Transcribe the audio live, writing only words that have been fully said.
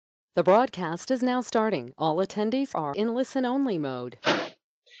The broadcast is now starting. All attendees are in listen-only mode.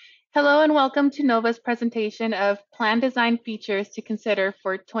 Hello and welcome to Nova's presentation of Plan Design Features to Consider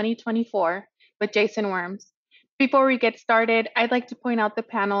for 2024 with Jason Worms. Before we get started, I'd like to point out the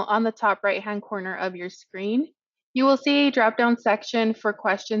panel on the top right-hand corner of your screen. You will see a drop-down section for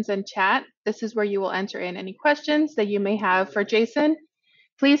questions and chat. This is where you will enter in any questions that you may have for Jason.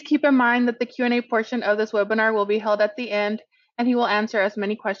 Please keep in mind that the Q&A portion of this webinar will be held at the end, and he will answer as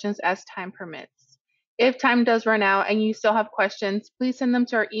many questions as time permits. If time does run out and you still have questions, please send them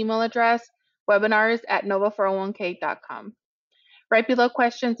to our email address, webinars@nova401k.com. Right below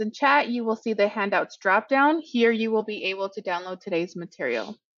questions and chat, you will see the handouts dropdown. Here you will be able to download today's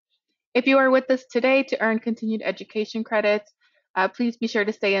material. If you are with us today to earn continued education credits, please be sure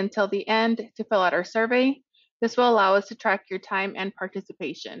to stay until the end to fill out our survey. This will allow us to track your time and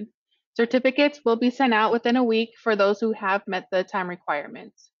participation. Certificates will be sent out within a week for those who have met the time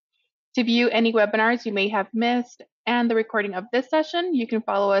requirements. To view any webinars you may have missed and the recording of this session, you can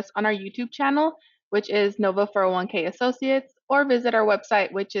follow us on our YouTube channel, which is Nova 401k Associates, or visit our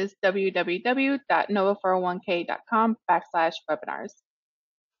website, which is www.nova401k.com/webinars.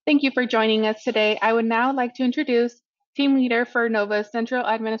 Thank you for joining us today. I would now like to introduce Team Leader for Nova's Central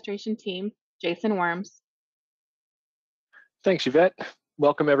Administration Team, Jason Worms. Thanks, Yvette.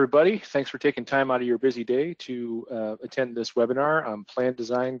 Welcome, everybody. Thanks for taking time out of your busy day to attend this webinar on Plan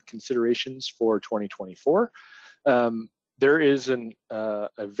Design Considerations for 2024. There is a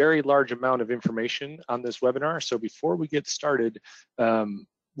very large amount of information on this webinar, so before we get started,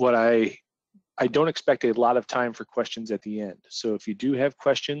 I don't expect a lot of time for questions at the end. So if you do have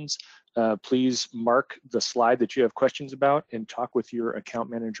questions, please mark the slide that you have questions about and talk with your account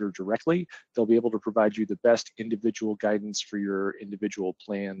manager directly. They'll be able to provide you the best individual guidance for your individual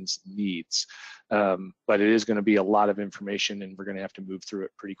plan's needs. But it is going to be a lot of information, and we're going to have to move through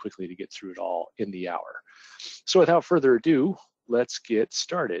it pretty quickly to get through it all in the hour. So without further ado, let's get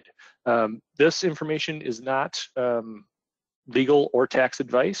started. This information is not legal or tax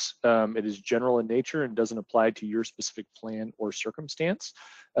advice. It is general in nature and doesn't apply to your specific plan or circumstance.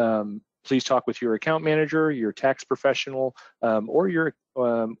 Please talk with your account manager, your tax professional, or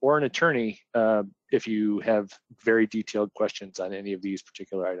an attorney if you have very detailed questions on any of these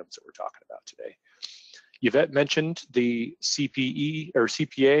particular items that we're talking about today. Yvette mentioned the CPE or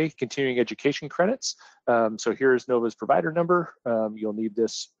CPA continuing education credits. So here's Nova's provider number. You'll need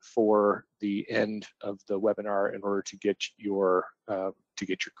this for the end of the webinar in order to get your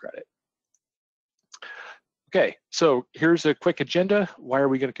credit. Okay, so here's a quick agenda. Why are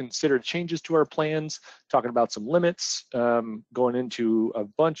we going to consider changes to our plans? Talking about some limits, going into a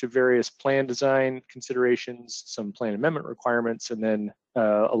bunch of various plan design considerations, some plan amendment requirements, and then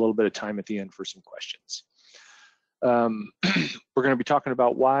a little bit of time at the end for some questions. We're going to be talking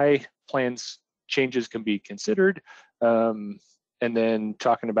about why plans changes can be considered, and then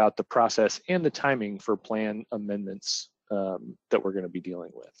talking about the process and the timing for plan amendments that we're going to be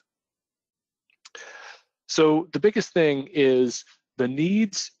dealing with. So the biggest thing is the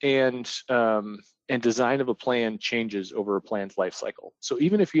needs and design of a plan changes over a plan's life cycle. So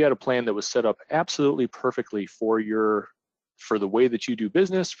even if you had a plan that was set up absolutely perfectly for the way that you do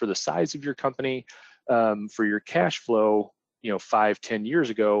business, for the size of your company, for your cash flow, 5-10 years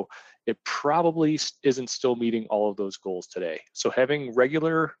ago, it probably isn't still meeting all of those goals today. So having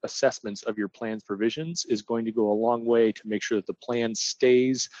regular assessments of your plan's provisions is going to go a long way to make sure that the plan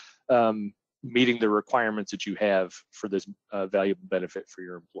stays meeting the requirements that you have for this valuable benefit for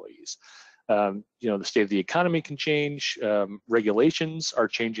your employees. The state of the economy can change. Regulations are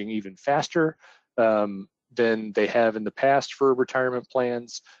changing even faster than they have in the past for retirement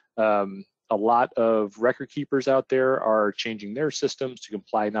plans. A lot of record keepers out there are changing their systems to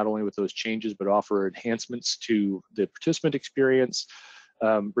comply not only with those changes, but offer enhancements to the participant experience.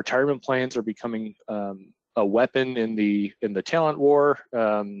 Retirement plans are becoming a weapon in the talent war.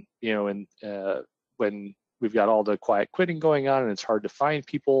 When we've got all the quiet quitting going on and it's hard to find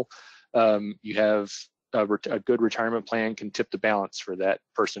people, you have a good retirement plan can tip the balance for that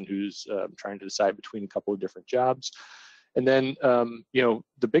person who's trying to decide between a couple of different jobs. And then,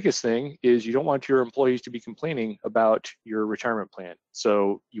 the biggest thing is you don't want your employees to be complaining about your retirement plan.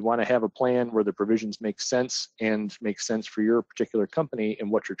 So you want to have a plan where the provisions make sense and make sense for your particular company and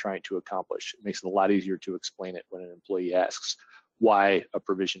what you're trying to accomplish. It makes it a lot easier to explain it when an employee asks why a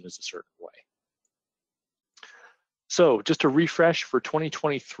provision is a certain way. So just to refresh for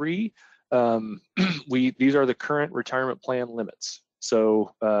 2023, these are the current retirement plan limits.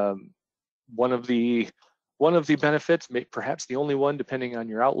 So one of the One of the benefits, perhaps the only one depending on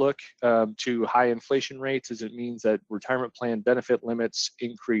your outlook, to high inflation rates is it means that retirement plan benefit limits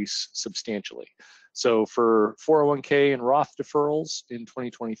increase substantially. So for 401k and Roth deferrals in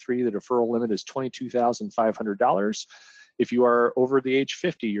 2023, the deferral limit is $22,500. If you are over the age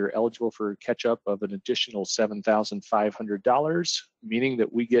 50, you're eligible for a catch-up of an additional $7,500, meaning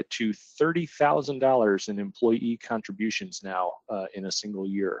that we get to $30,000 in employee contributions now in a single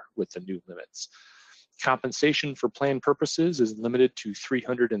year with the new limits. Compensation for plan purposes is limited to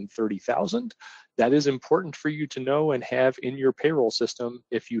 $330,000. That is important for you to know and have in your payroll system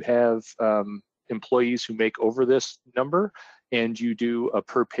if you have employees who make over this number and you do a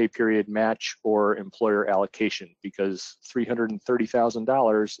per pay period match or employer allocation, because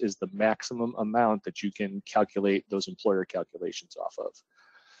 $330,000 is the maximum amount that you can calculate those employer calculations off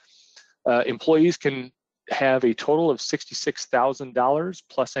of. Employees can have a total of $66,000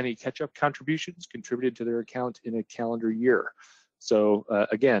 plus any catch-up contributions contributed to their account in a calendar year. So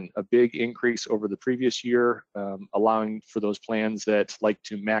again, a big increase over the previous year, allowing for those plans that like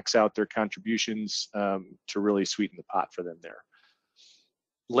to max out their contributions to really sweeten the pot for them there.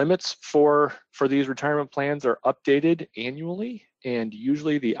 Limits for these retirement plans are updated annually, and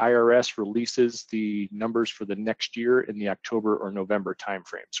usually the IRS releases the numbers for the next year in the October or November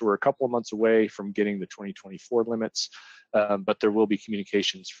timeframe. So we're a couple of months away from getting the 2024 limits, but there will be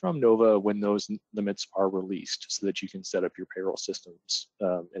communications from NOVA when those limits are released so that you can set up your payroll systems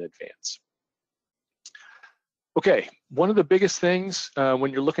in advance. Okay, one of the biggest things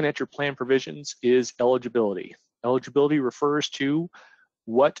when you're looking at your plan provisions is eligibility. Eligibility refers to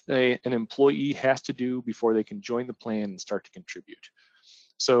what an employee has to do before they can join the plan and start to contribute.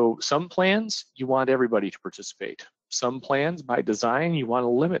 So some plans, you want everybody to participate. Some plans, by design, you want to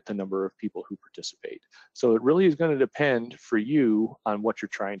limit the number of people who participate. So it really is going to depend for you on what you're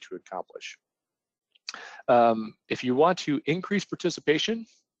trying to accomplish. If you want to increase participation,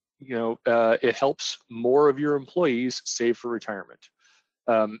 it helps more of your employees save for retirement.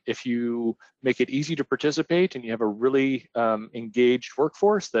 If you make it easy to participate and you have a really engaged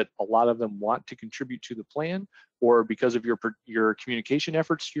workforce that a lot of them want to contribute to the plan, or because of your communication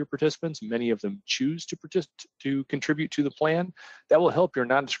efforts to your participants, many of them choose to contribute to the plan, that will help your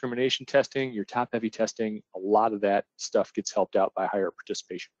non-discrimination testing, your top-heavy testing. A lot of that stuff gets helped out by higher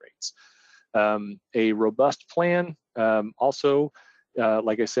participation rates. A robust plan also,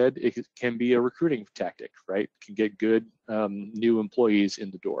 like I said, it can be a recruiting tactic, right? It can get good new employees in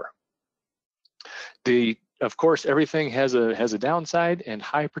the door. Of course, everything has a downside, and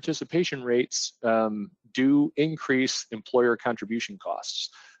high participation rates do increase employer contribution costs.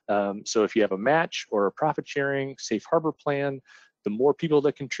 So if you have a match or a profit sharing safe harbor plan, the more people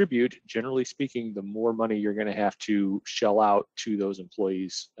that contribute, generally speaking, the more money you're going to have to shell out to those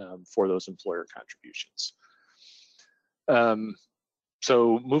employees for those employer contributions.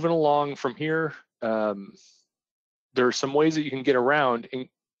 So moving along from here, there are some ways that you can get around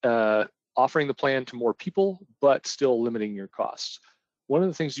offering the plan to more people, but still limiting your costs. One of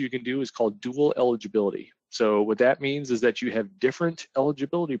the things you can do is called dual eligibility. So what that means is that you have different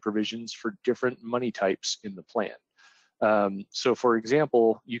eligibility provisions for different money types in the plan. So for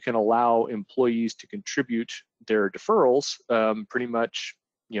example, you can allow employees to contribute their deferrals pretty much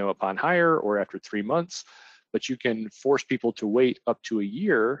upon hire or after 3 months, but you can force people to wait up to a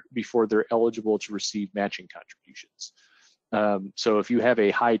year before they're eligible to receive matching contributions. So if you have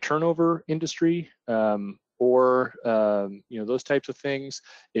a high turnover industry or those types of things,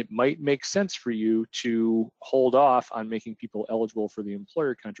 it might make sense for you to hold off on making people eligible for the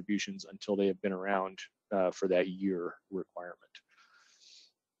employer contributions until they have been around for that year requirement.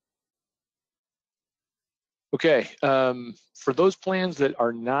 Okay, for those plans that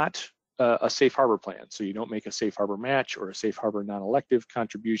are not a safe harbor plan, so you don't make a safe harbor match or a safe harbor non-elective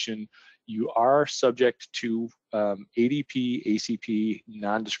contribution, you are subject to ADP, ACP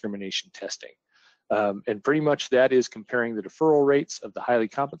non-discrimination testing. And pretty much that is comparing the deferral rates of the highly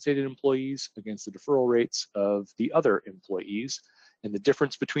compensated employees against the deferral rates of the other employees. And the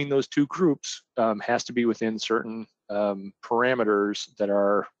difference between those two groups has to be within certain parameters that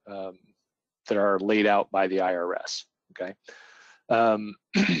are laid out by the IRS, okay?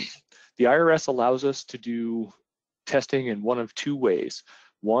 The IRS allows us to do testing in one of two ways.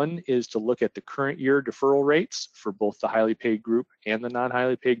 One is to look at the current year deferral rates for both the highly paid group and the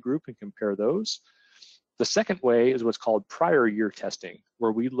non-highly paid group and compare those. The second way is what's called prior year testing,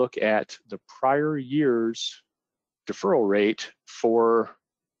 where we look at the prior year's deferral rate for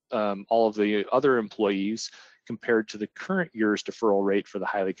all of the other employees compared to the current year's deferral rate for the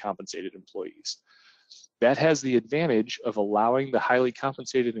highly compensated employees. That has the advantage of allowing the highly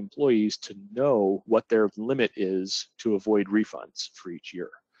compensated employees to know what their limit is to avoid refunds for each year.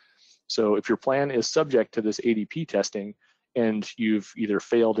 So if your plan is subject to this ADP testing and you've either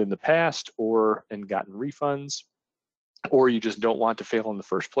failed in the past and gotten refunds, or you just don't want to fail in the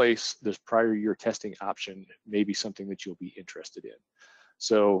first place, this prior year testing option may be something that you'll be interested in.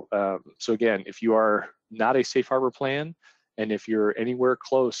 So, so again, if you are not a safe harbor plan, and if you're anywhere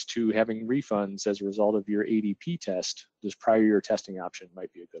close to having refunds as a result of your ADP test, this prior year testing option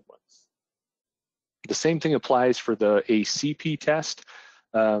might be a good one. The same thing applies for the ACP test,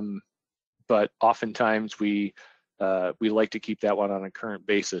 but oftentimes we like to keep that one on a current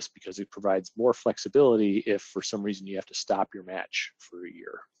basis because it provides more flexibility if for some reason you have to stop your match for a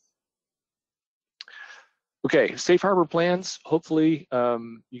year. Okay, safe harbor plans. Hopefully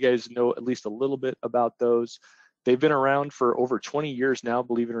you guys know at least a little bit about those. They've been around for over 20 years now,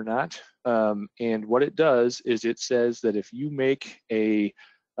 believe it or not. And what it does is it says that if you make a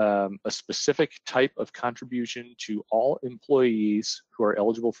specific type of contribution to all employees who are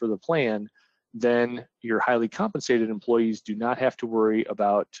eligible for the plan, then your highly compensated employees do not have to worry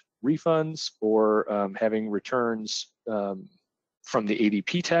about refunds or having returns from the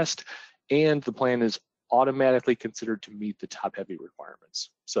ADP test, and the plan is automatically considered to meet the top-heavy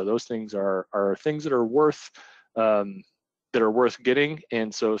requirements. So those things are things that are worth getting,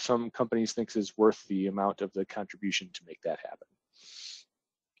 and so some companies think is worth the amount of the contribution to make that happen.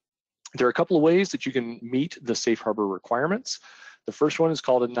 There are a couple of ways that you can meet the safe harbor requirements. The first one is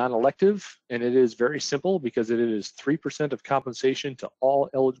called a non-elective, and it is very simple because it is 3% of compensation to all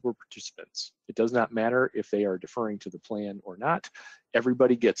eligible participants. It does not matter if they are deferring to the plan or not.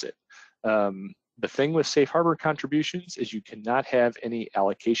 Everybody gets it. The thing with safe harbor contributions is you cannot have any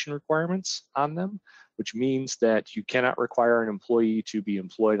allocation requirements on them, which means that you cannot require an employee to be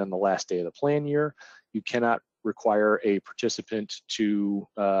employed on the last day of the plan year. You cannot require a participant to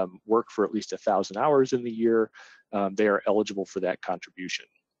work for at least 1,000 hours in the year. They are eligible for that contribution.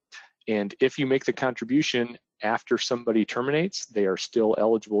 And if you make the contribution after somebody terminates, they are still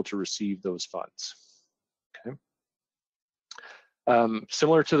eligible to receive those funds. Okay.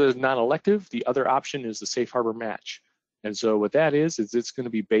 Similar to the non-elective, the other option is the safe harbor match. And so what that is it's going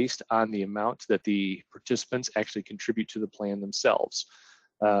to be based on the amount that the participants actually contribute to the plan themselves.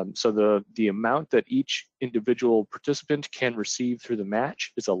 So the amount that each individual participant can receive through the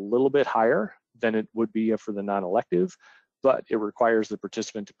match is a little bit higher than it would be for the non-elective, but it requires the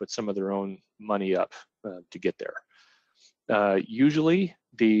participant to put some of their own money up to get there. Usually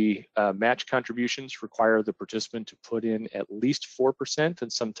the match contributions require the participant to put in at least 4%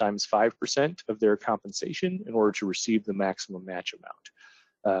 and sometimes 5% of their compensation in order to receive the maximum match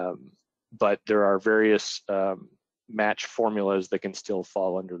amount. But there are various match formulas that can still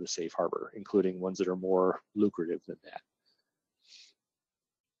fall under the safe harbor, including ones that are more lucrative than that.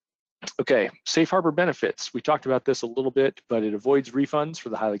 Okay, safe harbor benefits. We talked about this a little bit, but it avoids refunds for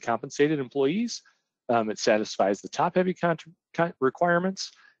the highly compensated employees. It satisfies the top-heavy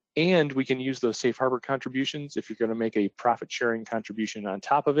requirements, and we can use those safe harbor contributions if you're going to make a profit-sharing contribution on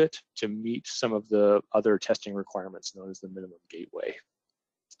top of it to meet some of the other testing requirements known as the minimum gateway.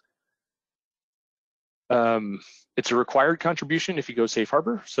 It's a required contribution if you go safe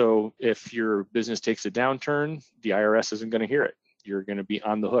harbor. So if your business takes a downturn, the IRS isn't going to hear it. You're going to be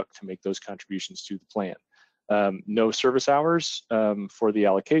on the hook to make those contributions to the plan. No service hours for the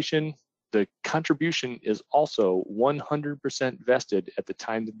allocation. The contribution is also 100% vested at the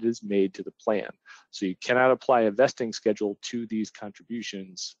time that it is made to the plan. So you cannot apply a vesting schedule to these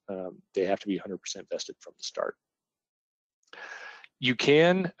contributions. They have to be 100% vested from the start. You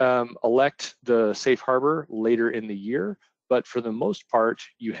can elect the safe harbor later in the year, but for the most part,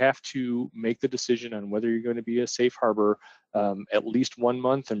 you have to make the decision on whether you're going to be a safe harbor at least 1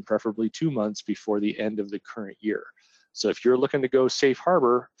 month and preferably 2 months before the end of the current year. So if you're looking to go safe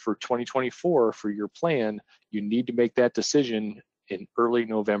harbor for 2024 for your plan, you need to make that decision in early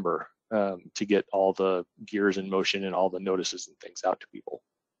November to get all the gears in motion and all the notices and things out to people.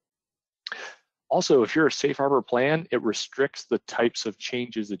 Also, if you're a safe harbor plan, it restricts the types of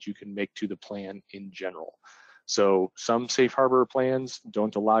changes that you can make to the plan in general. So some safe harbor plans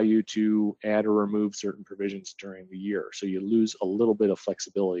don't allow you to add or remove certain provisions during the year. So you lose a little bit of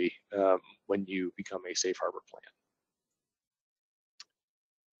flexibility when you become a safe harbor plan.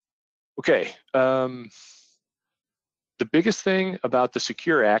 Okay, the biggest thing about the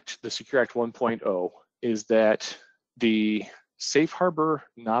Secure Act 1.0, is that the safe harbor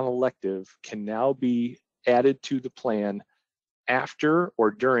non-elective can now be added to the plan after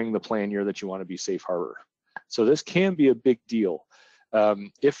or during the plan year that you want to be safe harbor. So this can be a big deal.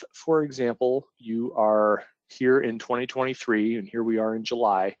 If, for example, you are here in 2023 and here we are in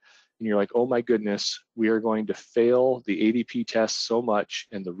July, and you're like, oh my goodness, we are going to fail the ADP test so much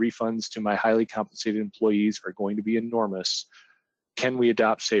and the refunds to my highly compensated employees are going to be enormous. Can we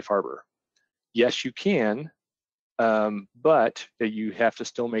adopt safe harbor? Yes, you can, but you have to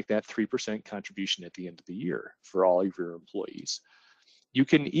still make that 3% contribution at the end of the year for all of your employees. You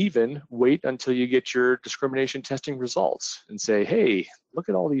can even wait until you get your discrimination testing results and say, hey, look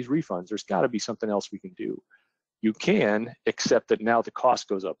at all these refunds. There's got to be something else we can do. You can, except that now the cost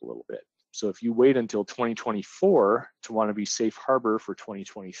goes up a little bit. So if you wait until 2024 to want to be safe harbor for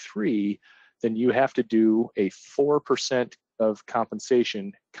 2023, then you have to do a 4% of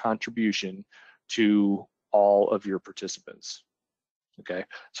compensation contribution to all of your participants. Okay,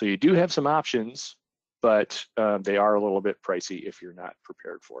 so you do have some options, but they are a little bit pricey if you're not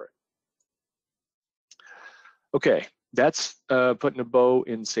prepared for it. Okay, that's putting a bow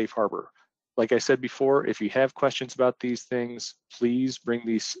in safe harbor. Like I said before, if you have questions about these things, please bring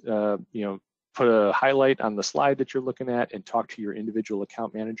these, put a highlight on the slide that you're looking at and talk to your individual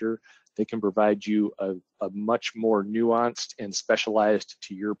account manager. They can provide you a much more nuanced and specialized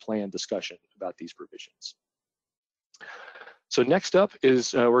to your plan discussion about these provisions. So next up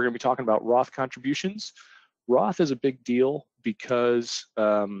is we're going to be talking about Roth contributions. Roth is a big deal because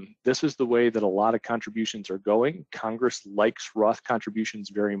this is the way that a lot of contributions are going. Congress likes Roth contributions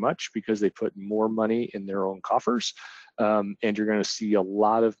very much because they put more money in their own coffers, and you're going to see a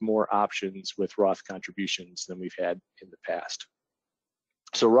lot of more options with Roth contributions than we've had in the past.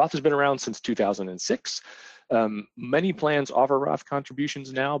 So Roth has been around since 2006. Many plans offer Roth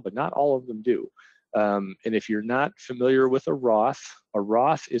contributions now, but not all of them do. And if you're not familiar with a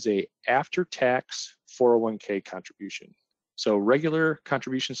Roth is a after-tax 401k contribution. So regular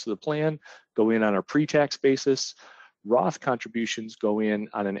contributions to the plan go in on a pre-tax basis. Roth contributions go in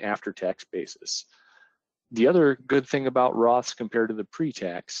on an after-tax basis. The other good thing about Roths compared to the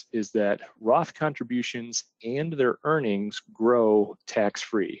pre-tax is that Roth contributions and their earnings grow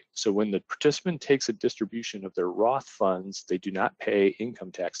tax-free. So when the participant takes a distribution of their Roth funds, they do not pay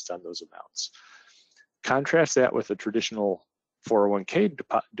income taxes on those amounts. Contrast that with a traditional 401k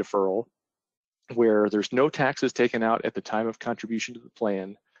deferral, where there's no taxes taken out at the time of contribution to the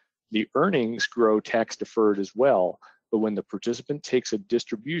plan. The earnings grow tax deferred as well, but when the participant takes a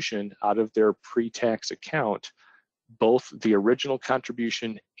distribution out of their pre-tax account, both the original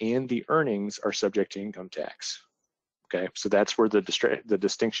contribution and the earnings are subject to income tax. Okay, so that's where the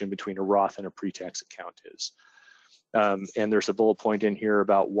distinction between a Roth and a pre-tax account is. And there's a bullet point in here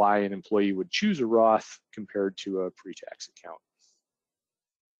about why an employee would choose a Roth compared to a pre-tax account.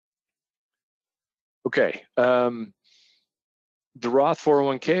 Okay, the Roth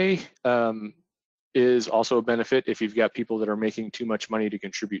 401k is also a benefit if you've got people that are making too much money to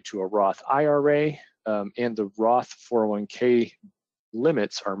contribute to a Roth IRA, and the Roth 401k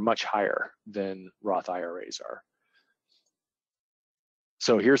limits are much higher than Roth IRAs are.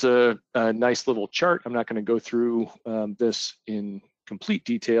 So here's a nice little chart. I'm not going to go through this in complete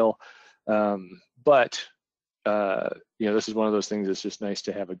detail, but this is one of those things that's just nice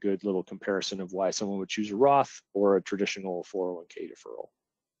to have a good little comparison of why someone would choose a Roth or a traditional 401k deferral.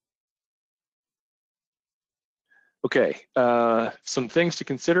 Okay, some things to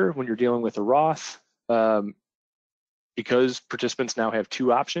consider when you're dealing with a Roth. Because participants now have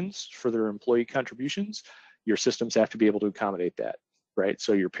two options for their employee contributions, your systems have to be able to accommodate that. Right,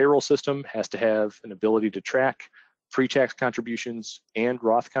 so your payroll system has to have an ability to track pre-tax contributions and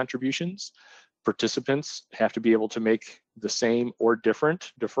Roth contributions. Participants have to be able to make the same or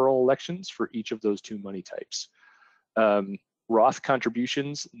different deferral elections for each of those two money types. Roth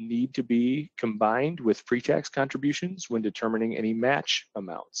contributions need to be combined with pre-tax contributions when determining any match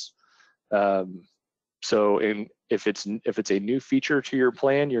amounts. So if it's a new feature to your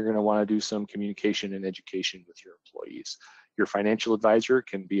plan, you're going to want to do some communication and education with your employees. Your financial advisor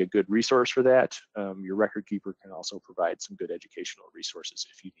can be a good resource for that. Your record keeper can also provide some good educational resources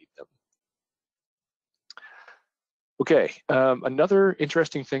if you need them. Okay, another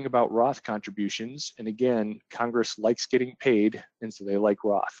interesting thing about Roth contributions, and again, Congress likes getting paid, and so they like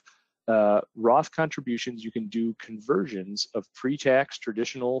Roth. Roth contributions, you can do conversions of pre-tax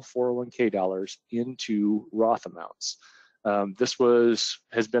traditional 401k dollars into Roth amounts. This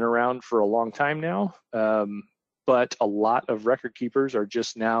has been around for a long time now. But a lot of record keepers are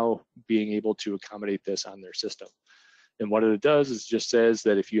just now being able to accommodate this on their system. And what it does is just says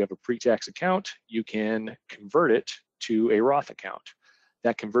that if you have a pre-tax account, you can convert it to a Roth account.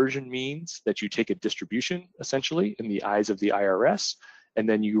 That conversion means that you take a distribution, essentially, in the eyes of the IRS, and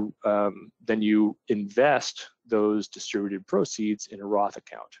then you invest those distributed proceeds in a Roth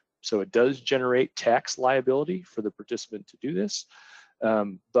account. So it does generate tax liability for the participant to do this,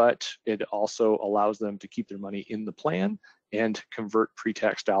 but it also allows them to keep their money in the plan and convert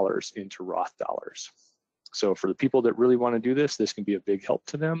pre-tax dollars into Roth dollars. So for the people that really want to do this, this can be a big help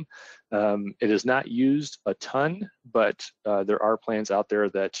to them. It is not used a ton, but there are plans out there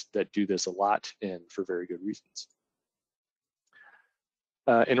that do this a lot and for very good reasons.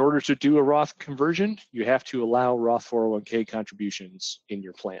 In order to do a Roth conversion, you have to allow Roth 401k contributions in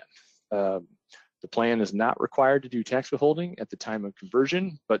your plan. The plan is not required to do tax withholding at the time of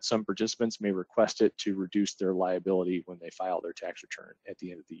conversion, but some participants may request it to reduce their liability when they file their tax return at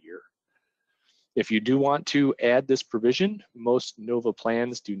the end of the year. If you do want to add this provision, most NOVA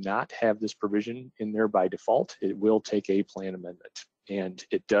plans do not have this provision in there by default. It will take a plan amendment, and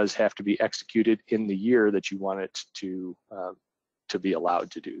it does have to be executed in the year that you want it to be allowed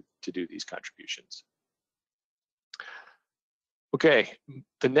to do these contributions. Okay,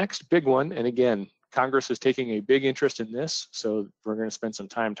 the next big one, and again, Congress is taking a big interest in this, so we're going to spend some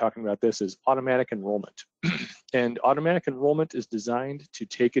time talking about this, is automatic enrollment. And automatic enrollment is designed to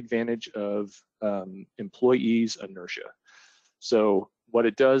take advantage of employees' inertia. So what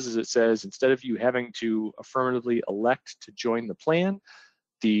it does is it says, instead of you having to affirmatively elect to join the plan,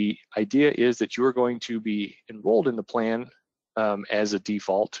 the idea is that you are going to be enrolled in the plan as a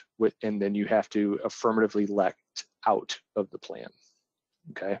default, and then you have to affirmatively elect out of the plan,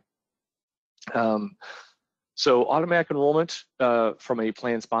 okay? So automatic enrollment from a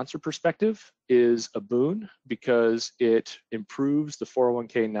plan sponsor perspective is a boon because it improves the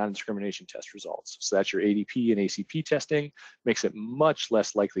 401k non-discrimination test results. So that's your ADP and ACP testing, makes it much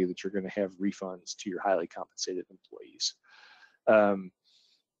less likely that you're going to have refunds to your highly compensated employees.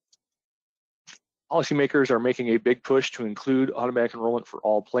 Policymakers are making a big push to include automatic enrollment for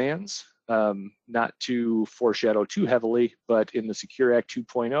all plans. Not to foreshadow too heavily, but in the Secure Act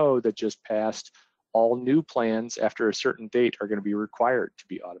 2.0 that just passed, all new plans after a certain date are going to be required to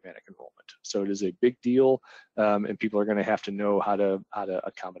be automatic enrollment. So it is a big deal, and people are going to have to know how to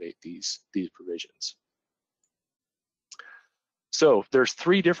accommodate these provisions. So there's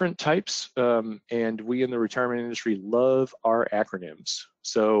 3 different types, and we in the retirement industry love our acronyms.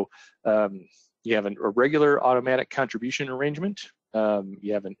 So you have a regular automatic contribution arrangement,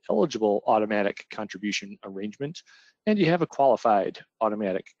 you have an eligible automatic contribution arrangement, and you have a qualified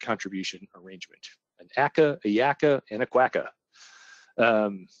automatic contribution arrangement, an ACA, a YACA, and a QUACA.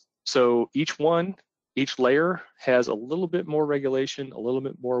 So each layer has a little bit more regulation, a little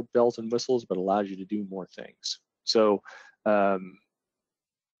bit more bells and whistles, but allows you to do more things. So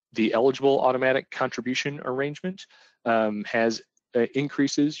the eligible automatic contribution arrangement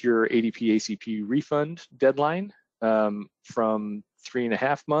increases your ADP ACP refund deadline from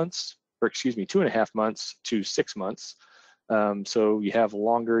 2.5 months to 6 months. So you have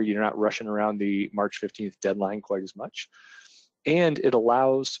longer, you're not rushing around the March 15th deadline quite as much. And it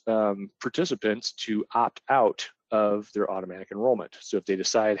allows participants to opt out of their automatic enrollment. So if they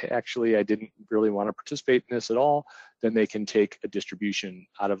decide, hey, actually, I didn't really want to participate in this at all, then they can take a distribution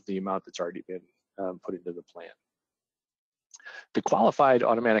out of the amount that's already been put into the plan. The qualified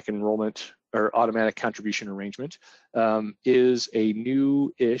automatic enrollment or automatic contribution arrangement is a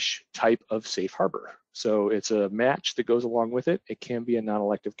new-ish type of safe harbor. So it's a match that goes along with it. It can be a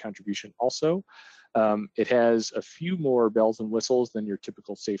non-elective contribution also. It has a few more bells and whistles than your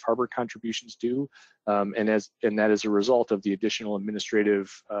typical safe harbor contributions do, and that is a result of the additional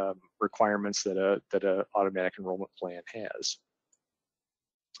administrative requirements that a automatic enrollment plan has.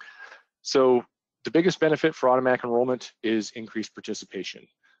 So the biggest benefit for automatic enrollment is increased participation.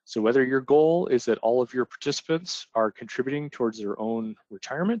 So whether your goal is that all of your participants are contributing towards their own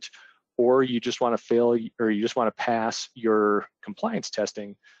retirement, or you just want to pass your compliance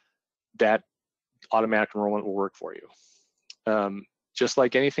testing, that automatic enrollment will work for you. Just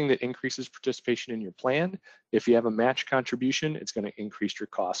like anything that increases participation in your plan, if you have a match contribution, it's going to increase your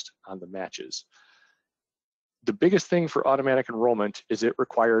cost on the matches. The biggest thing for automatic enrollment is it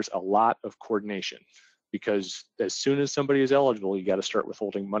requires a lot of coordination, because as soon as somebody is eligible, you got to start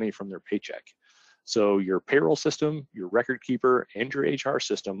withholding money from their paycheck. So your payroll system, your record keeper, and your HR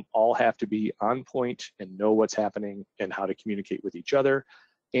system all have to be on point and know what's happening and how to communicate with each other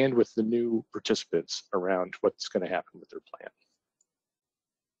and with the new participants around what's going to happen with their plan.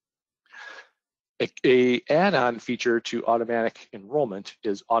 A add-on feature to automatic enrollment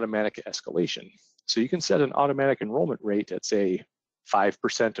is automatic escalation. So you can set an automatic enrollment rate at, say,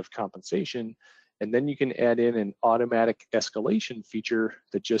 5% of compensation, and then you can add in an automatic escalation feature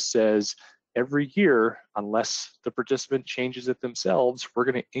that just says, every year, unless the participant changes it themselves, we're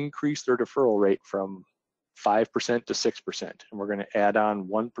going to increase their deferral rate from 5% to 6%. And we're going to add on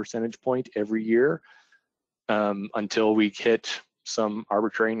 1 percentage point every year until we hit some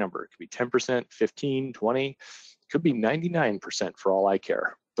arbitrary number. It could be 10%, 15, 20, it could be 99% for all I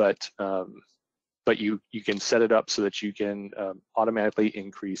care. But you can set it up so that you can automatically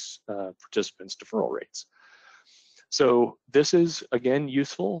increase participants' deferral rates. So this is, again,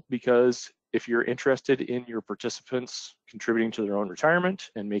 useful because if you're interested in your participants contributing to their own retirement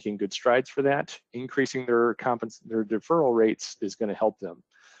and making good strides for that, increasing their deferral rates is going to help them.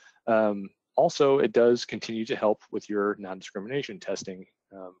 Also, it does continue to help with your non-discrimination testing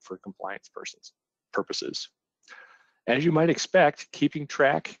for compliance purposes. As you might expect, keeping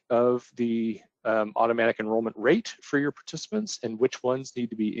track of the automatic enrollment rate for your participants and which ones need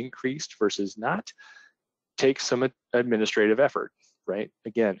to be increased versus not takes some administrative effort, right?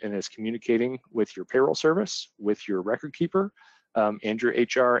 Again, and it's communicating with your payroll service, with your record keeper, and your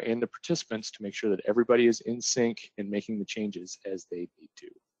HR and the participants to make sure that everybody is in sync and making the changes as they need to.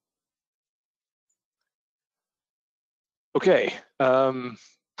 Okay,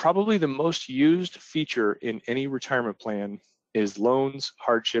 probably the most used feature in any retirement plan is loans,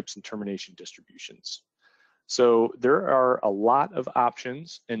 hardships, and termination distributions. So there are a lot of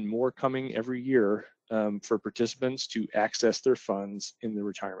options and more coming every year for participants to access their funds in the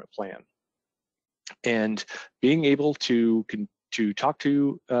retirement plan. And being able to talk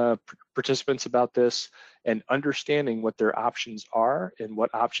to participants about this and understanding what their options are and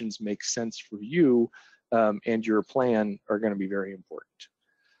what options make sense for you and your plan are going to be very important.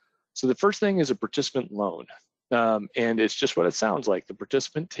 So the first thing is a participant loan. And it's just what it sounds like. The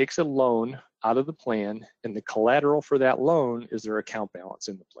participant takes a loan out of the plan, and the collateral for that loan is their account balance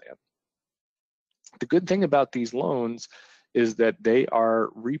in the plan. The good thing about these loans is that they are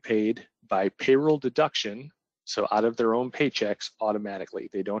repaid by payroll deduction, so out of their own paychecks automatically.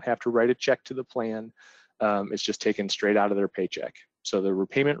 They don't have to write a check to the plan. It's just taken straight out of their paycheck. So the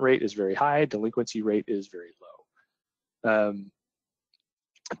repayment rate is very high, delinquency rate is very low.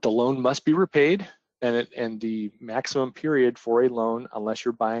 The loan must be repaid, and the maximum period for a loan, unless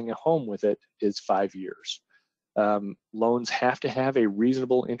you're buying a home with it, is 5 years. Loans have to have a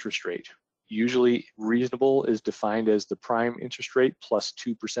reasonable interest rate. Usually reasonable is defined as the prime interest rate plus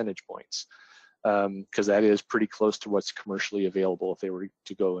 2 percentage points, because that is pretty close to what's commercially available if they were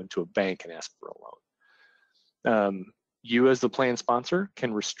to go into a bank and ask for a loan. You as the plan sponsor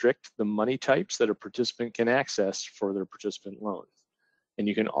can restrict the money types that a participant can access for their participant loan. And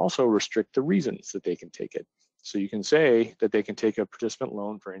you can also restrict the reasons that they can take it. So you can say that they can take a participant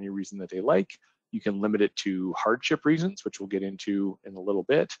loan for any reason that they like. You can limit it to hardship reasons, which we'll get into in a little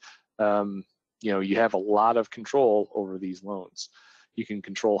bit. You have a lot of control over these loans. You can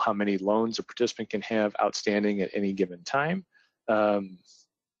control how many loans a participant can have outstanding at any given time.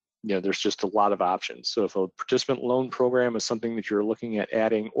 There's just a lot of options. So if a participant loan program is something that you're looking at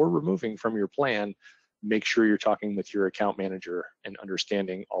adding or removing from your plan, make sure you're talking with your account manager and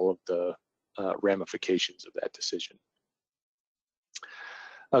understanding all of the ramifications of that decision.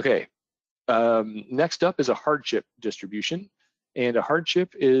 Okay, next up is a hardship distribution. And a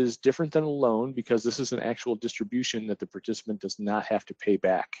hardship is different than a loan because this is an actual distribution that the participant does not have to pay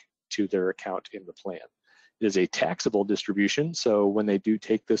back to their account in the plan. It is a taxable distribution, so when they do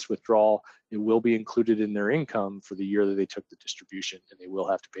take this withdrawal, it will be included in their income for the year that they took the distribution, and they will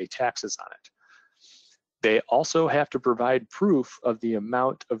have to pay taxes on it. They also have to provide proof of the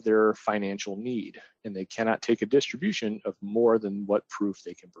amount of their financial need, and they cannot take a distribution of more than what proof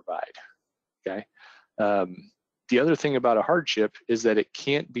they can provide, okay? The other thing about a hardship is that it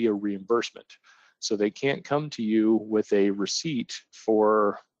can't be a reimbursement. So they can't come to you with a receipt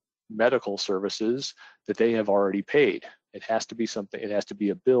for medical services that they have already paid. It has to be something, it has to be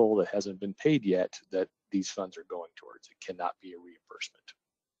a bill that hasn't been paid yet that these funds are going towards. It cannot be a reimbursement.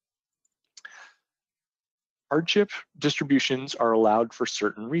 Hardship distributions are allowed for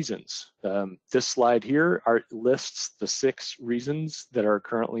certain reasons. This slide here lists the 6 reasons that are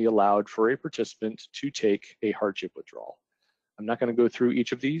currently allowed for a participant to take a hardship withdrawal. I'm not going to go through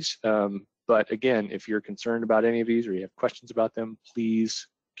each of these, but again, if you're concerned about any of these or you have questions about them, please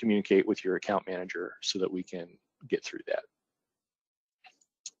communicate with your account manager so that we can get through that.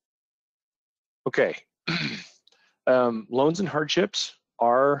 Okay, loans and hardships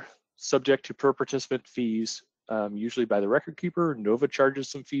are subject to per participant fees, usually by the record keeper. Nova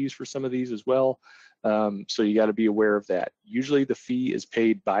charges some fees for some of these as well, so you got to be aware of that. Usually the fee is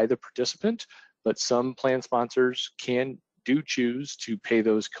paid by the participant, but some plan sponsors do choose to pay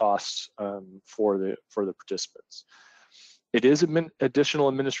those costs for the participants. It is additional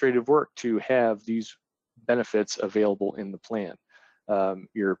administrative work to have these benefits available in the plan.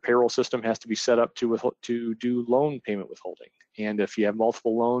 Your payroll system has to be set up to do loan payment withholding, and if you have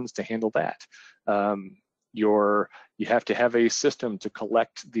multiple loans, to handle that. You have to have a system to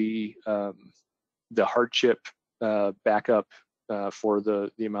collect the hardship backup for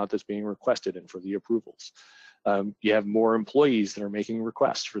the amount that's being requested and for the approvals. You have more employees that are making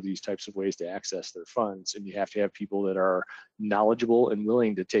requests for these types of ways to access their funds, and you have to have people that are knowledgeable and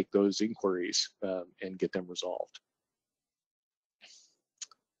willing to take those inquiries and get them resolved.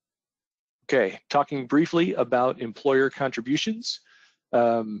 Okay, talking briefly about employer contributions.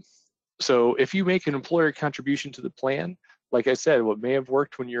 So if you make an employer contribution to the plan, like I said, what may have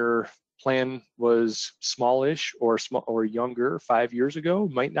worked when your plan was smallish or younger 5 years ago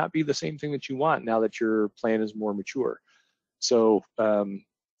might not be the same thing that you want now that your plan is more mature. So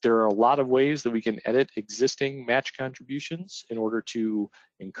there are a lot of ways that we can edit existing match contributions in order to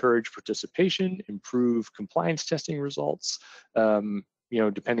encourage participation, improve compliance testing results.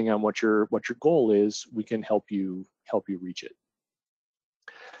 Depending on what your goal is, we can help you reach it.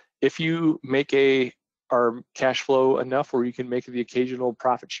 If you make our cash flow enough where you can make the occasional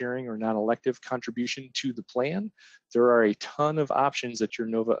profit sharing or non-elective contribution to the plan, there are a ton of options that your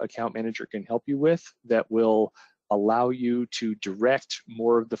Nova account manager can help you with that will allow you to direct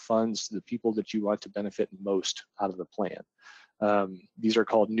more of the funds to the people that you want to benefit most out of the plan. These are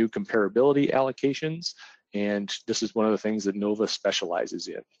called new comparability allocations, and this is one of the things that Nova specializes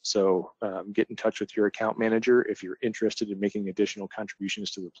in. So get in touch with your account manager if you're interested in making additional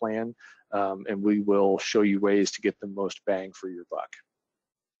contributions to the plan, and we will show you ways to get the most bang for your buck.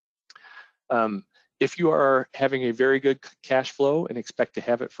 If you are having a very good cash flow and expect to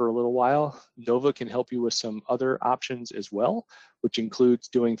have it for a little while, Nova can help you with some other options as well, which includes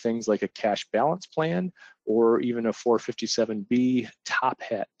doing things like a cash balance plan or even a 457B top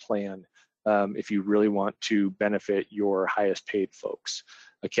hat plan if you really want to benefit your highest paid folks.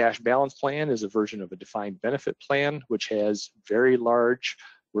 A cash balance plan is a version of a defined benefit plan, which has very large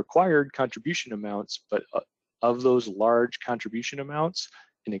required contribution amounts, but of those large contribution amounts,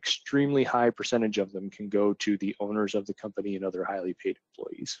 an extremely high percentage of them can go to the owners of the company and other highly paid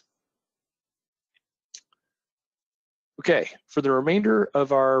employees. Okay, for the remainder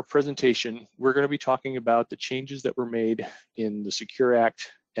of our presentation, we're going to be talking about the changes that were made in the Secure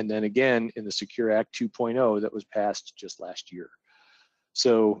Act and then again in the Secure Act 2.0 that was passed just last year.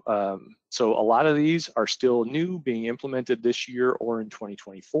 So a lot of these are still new, being implemented this year or in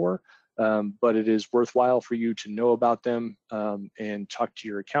 2024. But it is worthwhile for you to know about them and talk to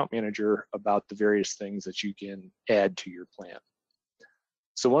your account manager about the various things that you can add to your plan.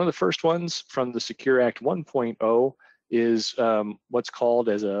 So one of the first ones from the Secure Act 1.0 is what's called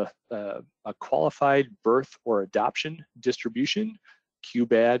as a qualified birth or adoption distribution,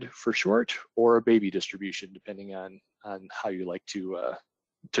 QBAD for short, or a baby distribution, depending on how you like to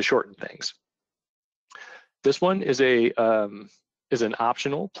shorten things. This one is an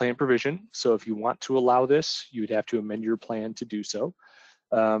optional plan provision. So if you want to allow this, you'd have to amend your plan to do so.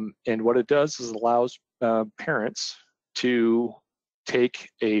 And what it does is it allows parents to take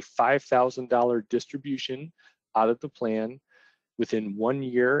a $5,000 distribution out of the plan within 1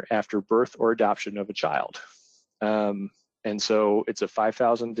 year after birth or adoption of a child. And so it's a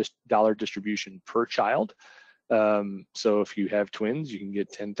 $5,000 distribution per child. So if you have twins, you can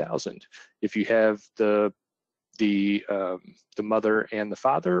get 10,000. If you have the mother and the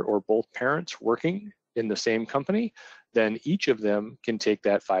father or both parents working in the same company, then each of them can take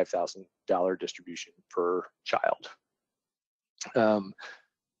that $5,000 distribution per child.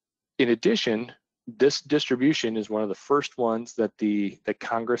 In addition, this distribution is one of the first ones that the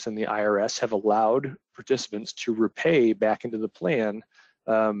Congress and the IRS have allowed participants to repay back into the plan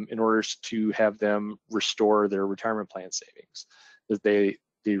in order to have them restore their retirement plan savings.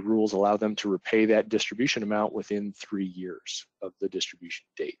 The rules allow them to repay that distribution amount within 3 years of the distribution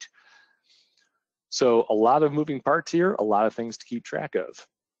date. So a lot of moving parts here, a lot of things to keep track of.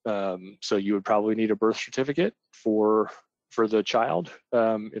 So you would probably need a birth certificate for the child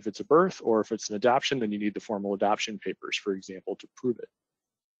if it's a birth, or if it's an adoption, then you need the formal adoption papers, for example, to prove it.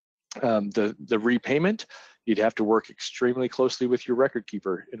 The repayment, you'd have to work extremely closely with your record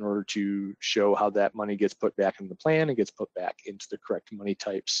keeper in order to show how that money gets put back in the plan and gets put back into the correct money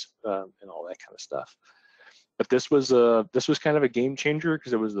types and all that kind of stuff. But this was kind of a game changer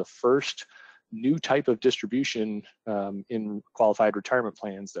because it was the first new type of distribution in qualified retirement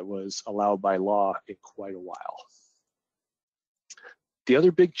plans that was allowed by law in quite a while. The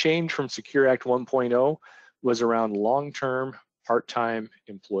other big change from Secure Act 1.0 was around long-term part-time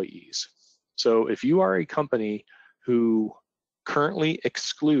employees. So if you are a company who currently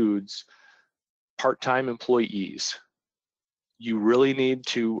excludes part-time employees. You really need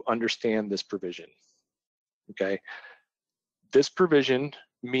to understand this provision, okay? This provision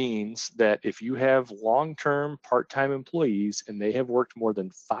means that if you have long-term part-time employees and they have worked more than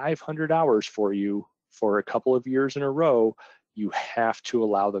 500 hours for you for a couple of years in a row, you have to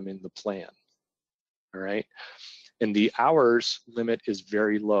allow them in the plan, all right? And the hours limit is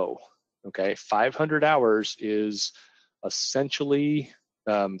very low, okay? 500 hours is essentially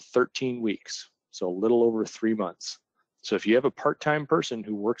 13 weeks, so a little over 3 months. So if you have a part-time person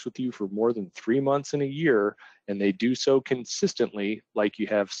who works with you for more than 3 months in a year, and they do so consistently, like you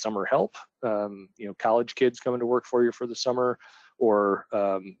have summer help, college kids coming to work for you for the summer, or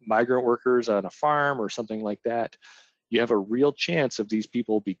migrant workers on a farm or something like that, you have a real chance of these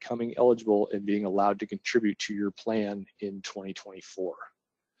people becoming eligible and being allowed to contribute to your plan in 2024.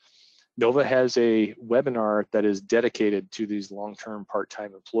 NOVA has a webinar that is dedicated to these long-term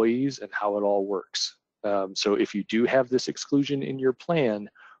part-time employees and how it all works. So if you do have this exclusion in your plan,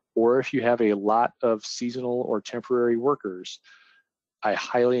 or if you have a lot of seasonal or temporary workers, I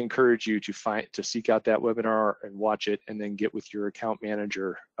highly encourage you to seek out that webinar and watch it, and then get with your account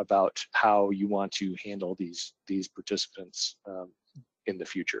manager about how you want to handle these participants in the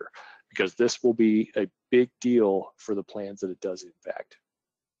future, because this will be a big deal for the plans that it does impact.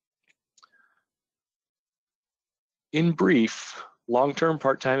 In brief, long-term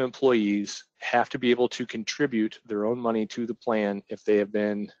part-time employees have to be able to contribute their own money to the plan if they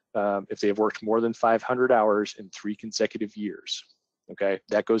have worked more than 500 hours in 3 consecutive years. Okay,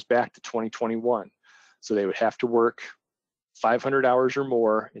 that goes back to 2021. So they would have to work 500 hours or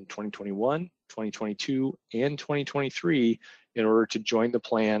more in 2021, 2022, and 2023 in order to join the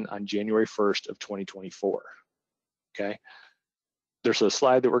plan on January 1st of 2024. Okay. There's a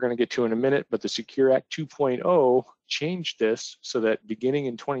slide that we're going to get to in a minute, but the Secure Act 2.0 changed this so that beginning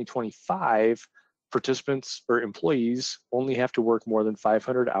in 2025, participants or employees only have to work more than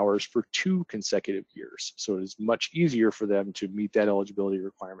 500 hours for 2 consecutive years. So it is much easier for them to meet that eligibility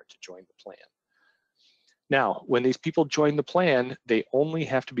requirement to join the plan. Now, when these people join the plan, they only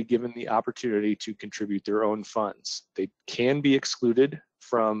have to be given the opportunity to contribute their own funds. They can be excluded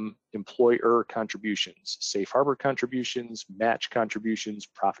from employer contributions, safe harbor contributions, match contributions,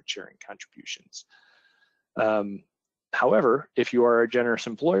 profit sharing contributions. However, if you are a generous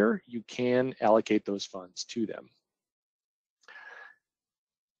employer, you can allocate those funds to them.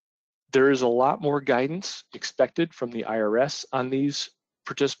 There is a lot more guidance expected from the IRS on these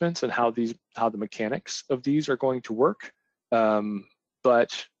participants and how the mechanics of these are going to work.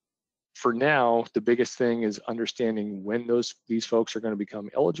 But for now, the biggest thing is understanding when these folks are going to become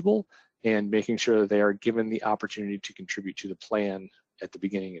eligible and making sure that they are given the opportunity to contribute to the plan at the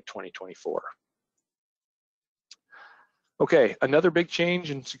beginning of 2024. Okay, another big change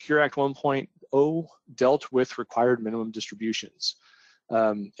in Secure Act 1.0 dealt with required minimum distributions.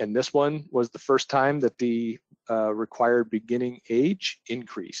 And this one was the first time that the required beginning age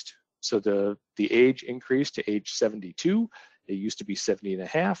increased. So the age increased to age 72. It used to be 70 and a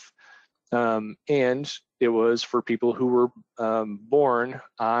half. And it was for people who were born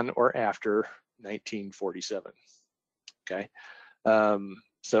on or after 1947, okay?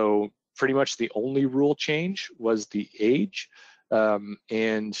 So pretty much the only rule change was the age,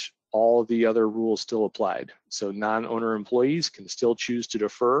 and all the other rules still applied. So non-owner employees can still choose to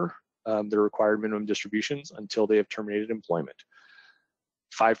defer their required minimum distributions until they have terminated employment.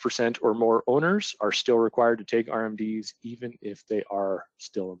 5% or more owners are still required to take RMDs even if they are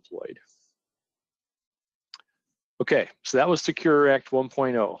still employed. Okay, so that was Secure Act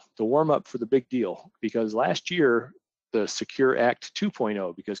 1.0, the warm-up for the big deal, because last year, the Secure Act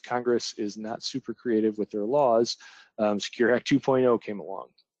 2.0, because Congress is not super creative with their laws, Secure Act 2.0 came along.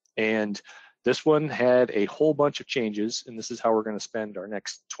 And this one had a whole bunch of changes, and this is how we're going to spend our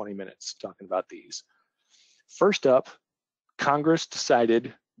next 20 minutes talking about these. First up, Congress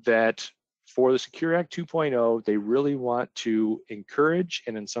decided that for the Secure Act 2.0, they really want to encourage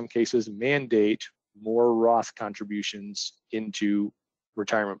and in some cases mandate more Roth contributions into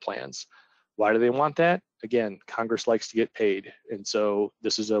retirement plans. Why do they want that? Again, Congress likes to get paid, and so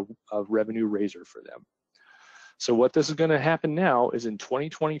this is a revenue raiser for them. So what this is going to happen now is in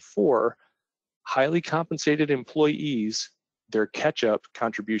 2024, highly compensated employees, their catch-up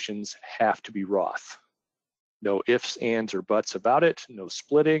contributions have to be Roth. No ifs, ands, or buts about it, no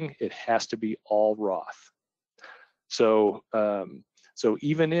splitting, it has to be all Roth. So, so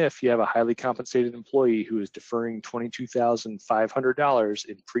even if you have a highly compensated employee who is deferring $22,500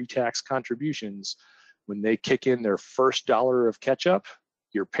 in pre-tax contributions, when they kick in their first dollar of catch-up,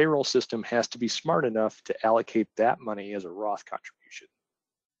 your payroll system has to be smart enough to allocate that money as a Roth contribution.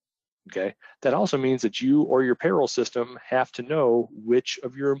 Okay, that also means that you or your payroll system have to know which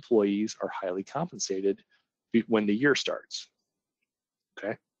of your employees are highly compensated when the year starts.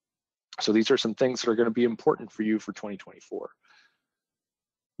 Okay, so these are some things that are going to be important for you for 2024.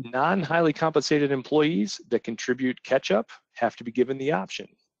 Non-highly compensated employees that contribute catch-up have to be given the option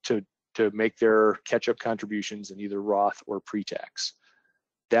to make their catch-up contributions in either Roth or pre-tax.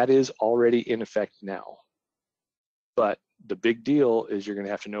 That is already in effect now. But the big deal is you're going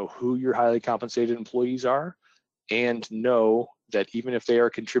to have to know who your highly compensated employees are and know that even if they are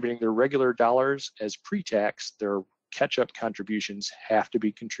contributing their regular dollars as pre-tax, their catch-up contributions have to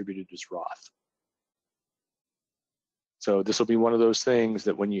be contributed as Roth. So this will be one of those things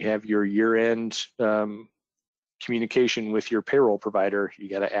that when you have your year-end communication with your payroll provider, you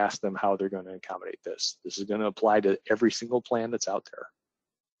got to ask them how they're going to accommodate this. This is going to apply to every single plan that's out there.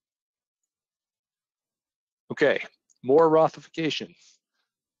 Okay, more Rothification.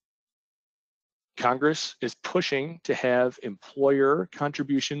 Congress is pushing to have employer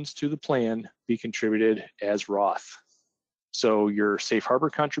contributions to the plan be contributed as Roth. So your safe harbor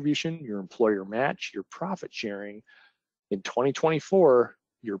contribution, your employer match, your profit sharing, in 2024,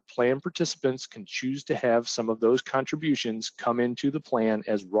 your plan participants can choose to have some of those contributions come into the plan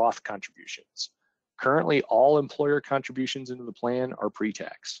as Roth contributions. Currently, all employer contributions into the plan are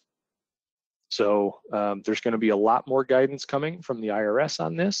pre-tax. So there's going to be a lot more guidance coming from the IRS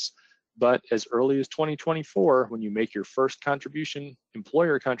on this, but as early as 2024, when you make your first contribution,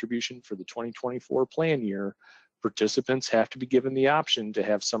 employer contribution for the 2024 plan year, participants have to be given the option to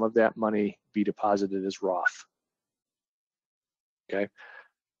have some of that money be deposited as Roth. Okay.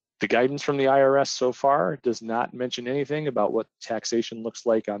 The guidance from the IRS so far does not mention anything about what taxation looks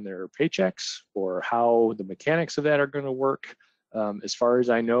like on their paychecks or how the mechanics of that are going to work. As far as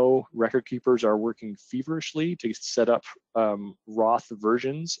I know, record keepers are working feverishly to set up Roth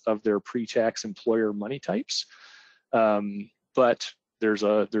versions of their pre-tax employer money types. But there's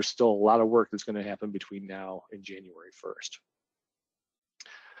still a lot of work that's going to happen between now and January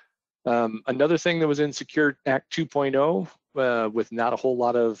 1st. Another thing that was in Secure Act 2.0 with not a whole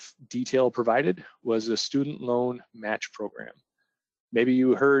lot of detail provided was a student loan match program. Maybe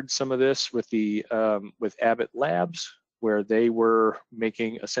you heard some of this with the with Abbott Labs, where they were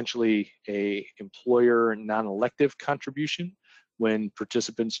making essentially a employer non-elective contribution when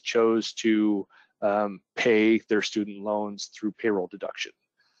participants chose to pay their student loans through payroll deduction.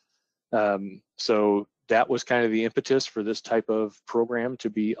 So that was kind of the impetus for this type of program to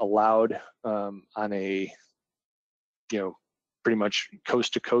be allowed on a, pretty much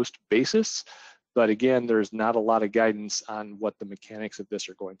coast to coast basis. But again, there's not a lot of guidance on what the mechanics of this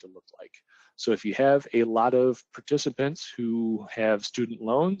are going to look like. So if you have a lot of participants who have student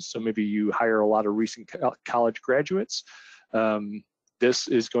loans, so maybe you hire a lot of recent college graduates, this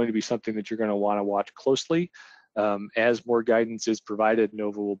is going to be something that you're going to want to watch closely. As more guidance is provided,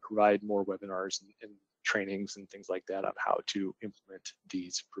 NOVA will provide more webinars and trainings and things like that on how to implement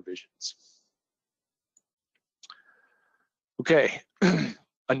these provisions. Okay,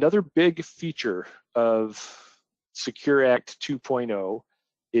 another big feature of Secure Act 2.0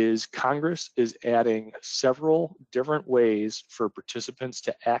 is Congress is adding several different ways for participants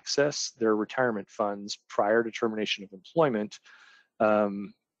to access their retirement funds prior to termination of employment,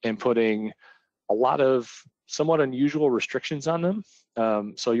 and putting a lot of somewhat unusual restrictions on them.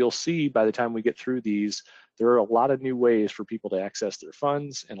 So you'll see by the time we get through these, there are a lot of new ways for people to access their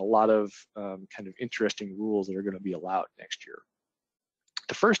funds and a lot of kind of interesting rules that are going to be allowed next year.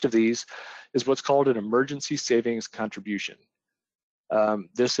 The first of these is what's called an emergency savings contribution.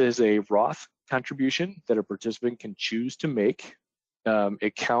 This is a Roth contribution that a participant can choose to make.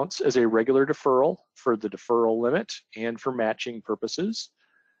 It counts as a regular deferral for the deferral limit and for matching purposes.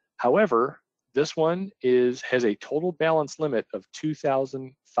 However, this one has a total balance limit of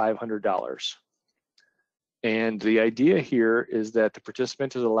 $2,500. And the idea here is that the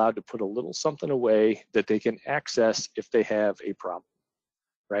participant is allowed to put a little something away that they can access if they have a problem,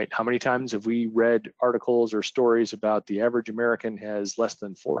 right? How many times have we read articles or stories about the average American has less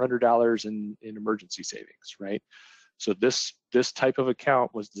than $400 in emergency savings, right? So this type of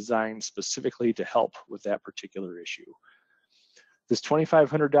account was designed specifically to help with that particular issue. This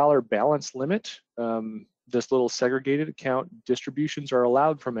 $2,500 balance limit, this little segregated account, distributions are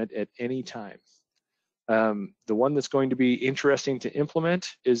allowed from it at any time. The one that's going to be interesting to implement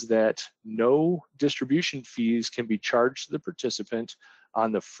is that no distribution fees can be charged to the participant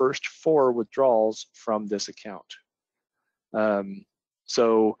on the first 4 withdrawals from this account.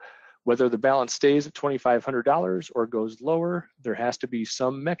 So Whether the balance stays at $2,500 or goes lower, there has to be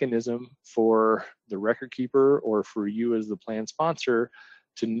some mechanism for the record keeper or for you as the plan sponsor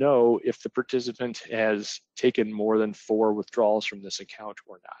to know if the participant has taken more than 4 withdrawals from this account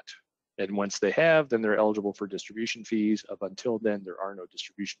or not. And once they have, then they're eligible for distribution fees. Up until then, there are no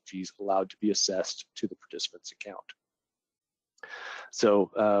distribution fees allowed to be assessed to the participant's account.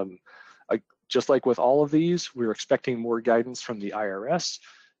 So just like with all of these, we're expecting more guidance from the IRS,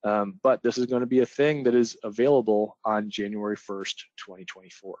 but this is going to be a thing that is available on January 1st,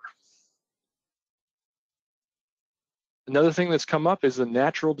 2024. Another thing that's come up is the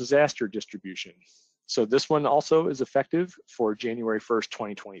natural disaster distribution. So this one also is effective for January 1st,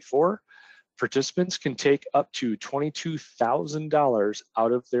 2024. Participants can take up to $22,000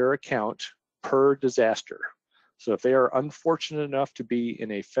 out of their account per disaster. So if they are unfortunate enough to be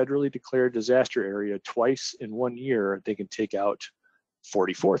in a federally declared disaster area twice in 1 year, they can take out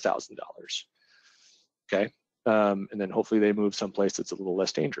 $44,000. Okay, and then hopefully they move someplace that's a little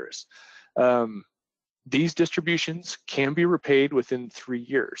less dangerous. These distributions can be repaid within 3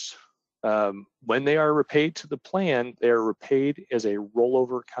 years. When they are repaid to the plan, they are repaid as a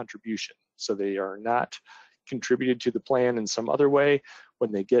rollover contribution. So they are not contributed to the plan in some other way.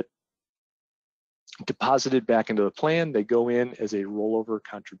 When they get deposited back into the plan, they go in as a rollover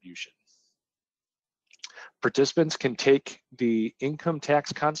contribution. Participants can take the income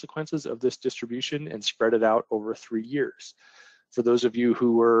tax consequences of this distribution and spread it out over 3 years. For those of you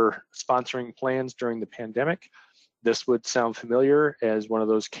who were sponsoring plans during the pandemic, this would sound familiar as one of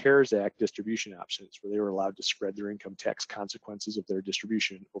those CARES Act distribution options where they were allowed to spread their income tax consequences of their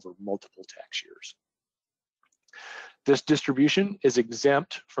distribution over multiple tax years. This distribution is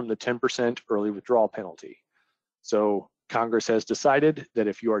exempt from the 10% early withdrawal penalty. So Congress has decided that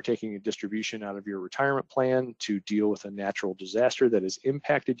if you are taking a distribution out of your retirement plan to deal with a natural disaster that has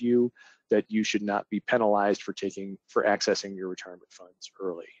impacted you, that you should not be penalized for accessing your retirement funds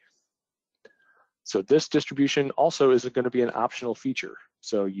early. So this distribution also is going to be an optional feature.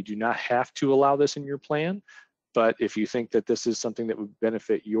 So you do not have to allow this in your plan, but if you think that this is something that would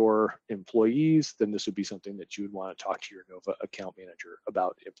benefit your employees, then this would be something that you would want to talk to your NOVA account manager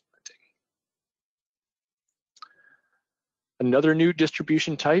about implementing. Another new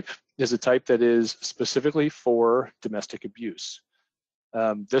distribution type is a type that is specifically for domestic abuse.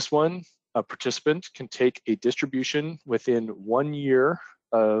 This one, a participant can take a distribution within 1 year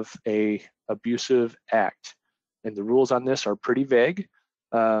of a abusive act. And the rules on this are pretty vague.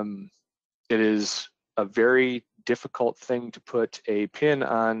 It is a very difficult thing to put a pin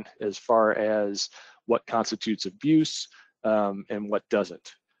on as far as what constitutes abuse and what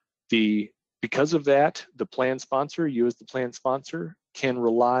doesn't. Because of that, the plan sponsor, you as the plan sponsor, can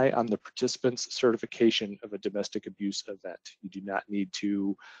rely on the participant's certification of a domestic abuse event. You do not need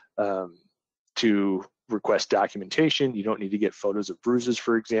to request documentation. You don't need to get photos of bruises,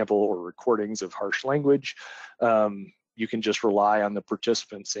 for example, or recordings of harsh language. You can just rely on the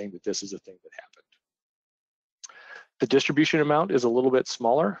participant saying that this is a thing that happened. The distribution amount is a little bit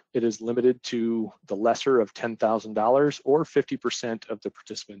smaller. It is limited to the lesser of $10,000 or 50% of the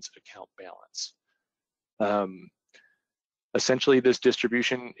participant's account balance. Essentially, this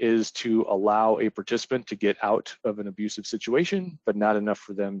distribution is to allow a participant to get out of an abusive situation, but not enough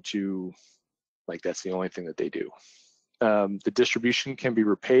for them to, like, that's the only thing that they do. The distribution can be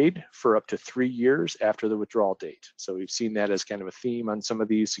repaid for up to 3 years after the withdrawal date. So we've seen that as kind of a theme on some of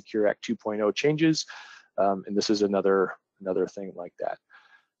these Secure Act 2.0 changes. And this is another thing like that.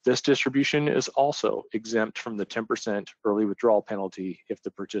 This distribution is also exempt from the 10% early withdrawal penalty if the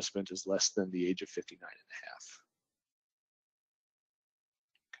participant is less than the age of 59 and a half.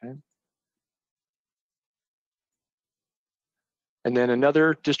 Okay. And then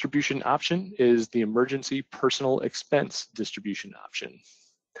another distribution option is the emergency personal expense distribution option.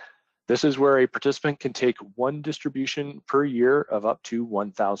 This is where a participant can take 1 distribution per year of up to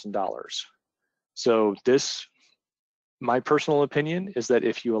 $1,000. So this, my personal opinion is that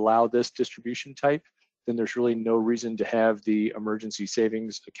if you allow this distribution type, then there's really no reason to have the emergency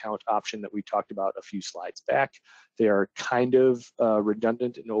savings account option that we talked about a few slides back. They are kind of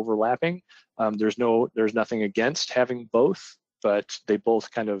redundant and overlapping. There's nothing against having both, but they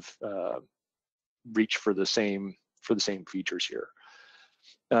both kind of reach for the same features here.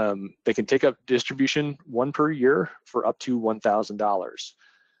 They can take up distribution 1 per year for up to $1,000.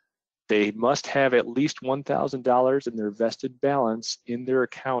 They must have at least $1,000 in their vested balance in their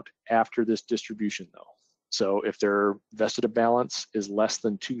account after this distribution, though. So if their vested balance is less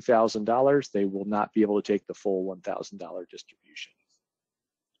than $2,000, they will not be able to take the full $1,000 distribution.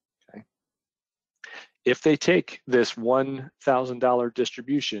 Okay. If they take this $1,000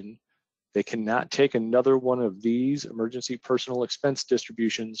 distribution They cannot take another one of these emergency personal expense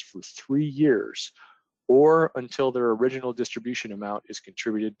distributions for 3 years or until their original distribution amount is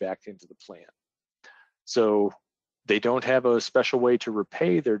contributed back into the plan. So they don't have a special way to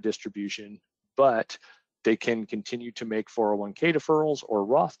repay their distribution, but they can continue to make 401k deferrals or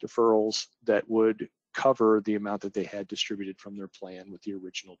Roth deferrals that would cover the amount that they had distributed from their plan with the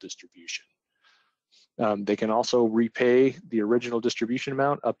original distribution. They can also repay the original distribution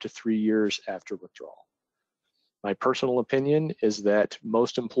amount up to 3 years after withdrawal. My personal opinion is that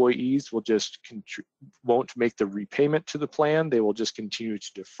most employees will just won't make the repayment to the plan. They will just continue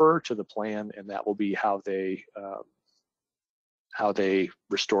to defer to the plan, and that will be how they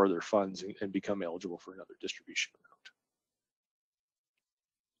restore their funds and become eligible for another distribution amount.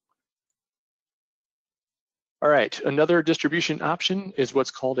 All right, another distribution option is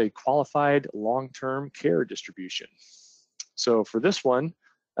what's called a qualified long-term care distribution. So for this one,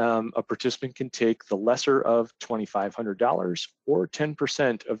 a participant can take the lesser of $2,500 or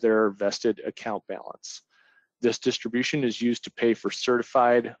 10% of their vested account balance. This distribution is used to pay for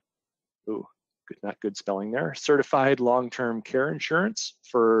certified, not good spelling there, certified long-term care insurance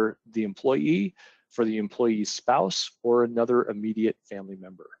for the employee's spouse, or another immediate family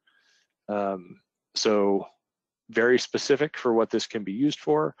member. So very specific for what this can be used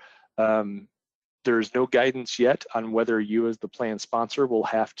for. There's no guidance yet on whether you as the plan sponsor will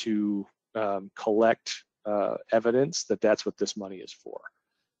have to collect evidence that that's what this money is for.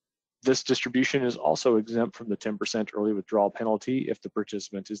 This distribution is also exempt from the 10% early withdrawal penalty if the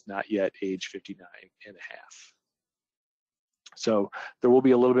participant is not yet age 59 and a half. So there will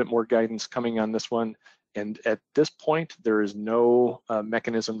be a little bit more guidance coming on this one. And at this point, there is no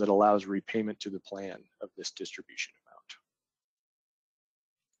mechanism that allows repayment to the plan of this distribution amount.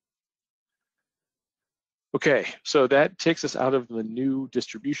 Okay, so that takes us out of the new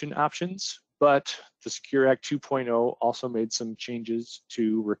distribution options, but the Secure Act 2.0 also made some changes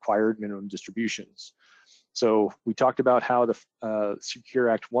to required minimum distributions. So we talked about how the Secure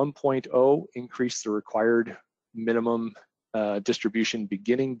Act 1.0 increased the required minimum distribution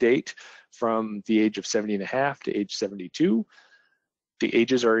beginning date from the age of 70 and a half to age 72. The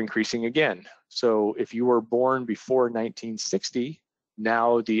ages are increasing again. So if you were born before 1960,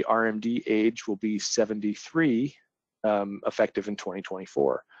 now the RMD age will be 73, effective in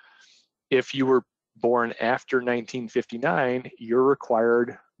 2024. If you were born after 1959, your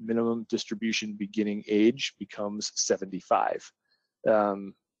required minimum distribution beginning age becomes 75.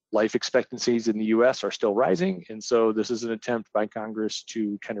 Life expectancies in the US are still rising, and so this is an attempt by Congress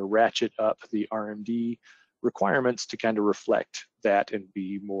to kind of ratchet up the RMD requirements to kind of reflect that and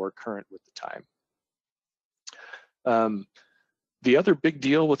be more current with the time. The other big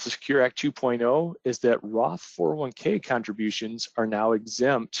deal with the Secure Act 2.0 is that Roth 401k contributions are now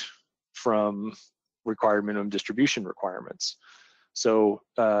exempt from required minimum distribution requirements. So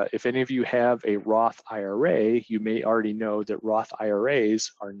if any of you have a Roth IRA, you may already know that Roth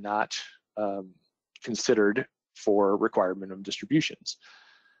IRAs are not considered for required minimum distributions.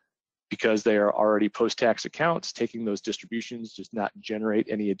 Because they are already post-tax accounts, taking those distributions does not generate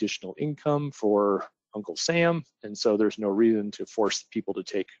any additional income for Uncle Sam, and so there's no reason to force people to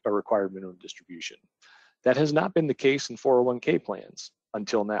take a required minimum distribution. That has not been the case in 401k plans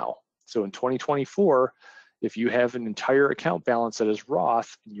until now. So in 2024, if you have an entire account balance that is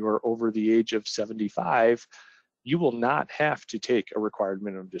Roth and you are over the age of 75, you will not have to take a required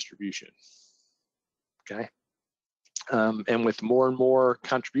minimum distribution, okay? And with more and more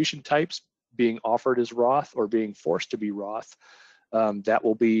contribution types being offered as Roth or being forced to be Roth, that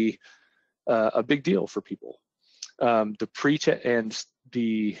will be a big deal for people.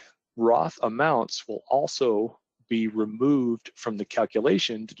 The Roth amounts will also be removed from the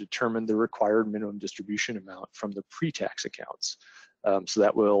calculation to determine the required minimum distribution amount from the pre-tax accounts. So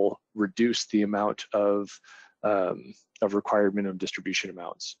that will reduce the amount of required minimum distribution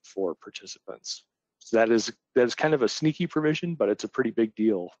amounts for participants. So that is kind of a sneaky provision, but it's a pretty big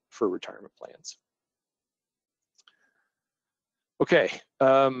deal for retirement plans. Okay,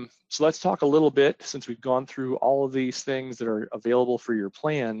 so let's talk a little bit, since we've gone through all of these things that are available for your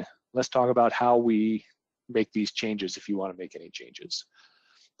plan, let's talk about how we make these changes if you want to make any changes.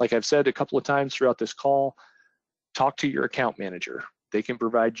 Like I've said a couple of times throughout this call, talk to your account manager. They can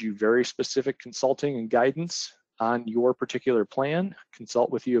provide you very specific consulting and guidance on your particular plan,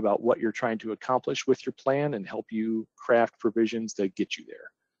 consult with you about what you're trying to accomplish with your plan, and help you craft provisions that get you there.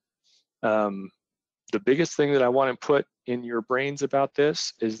 The biggest thing that I want to put in your brains about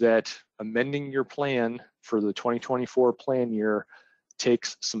this is that amending your plan for the 2024 plan year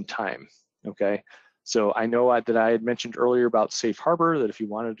takes some time, okay? So I know that I had mentioned earlier about Safe Harbor, that if you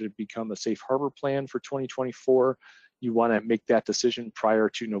wanted to become a Safe Harbor plan for 2024, you want to make that decision prior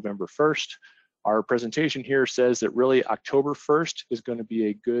to November 1st. Our presentation here says that really October 1st is going to be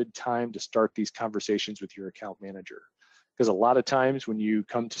a good time to start these conversations with your account manager. Because a lot of times when you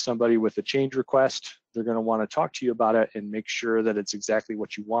come to somebody with a change request, they're going to want to talk to you about it and make sure that it's exactly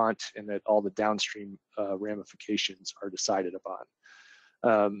what you want and that all the downstream ramifications are decided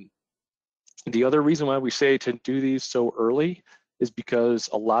upon. The other reason why we say to do these so early is because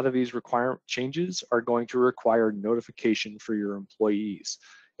a lot of these changes are going to require notification for your employees.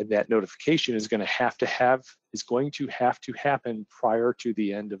 And that notification is going to have to happen prior to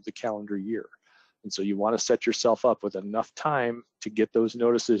the end of the calendar year. And so you want to set yourself up with enough time to get those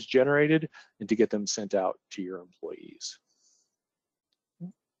notices generated and to get them sent out to your employees.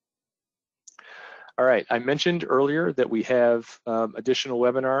 All right, I mentioned earlier that we have additional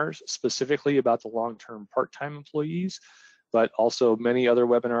webinars specifically about the long-term part-time employees, but also many other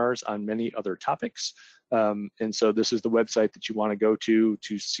webinars on many other topics. And so this is the website that you want to go to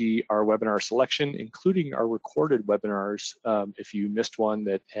see our webinar selection, including our recorded webinars if you missed one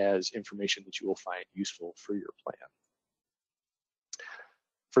that has information that you will find useful for your plan.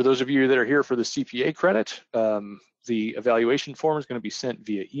 For those of you that are here for the CPA credit, the evaluation form is going to be sent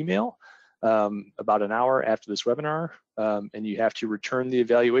via email about an hour after this webinar, and you have to return the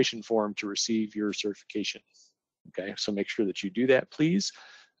evaluation form to receive your certification. Okay, so make sure that you do that, please.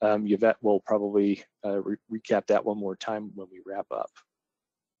 Yvette will probably recap that one more time when we wrap up.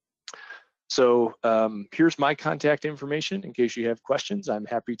 So here's my contact information in case you have questions. I'm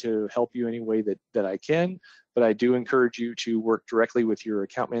happy to help you any way that I can, but I do encourage you to work directly with your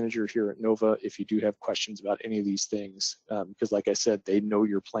account manager here at Nova if you do have questions about any of these things, because like I said, they know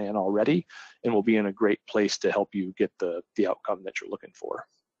your plan already and will be in a great place to help you get the outcome that you're looking for.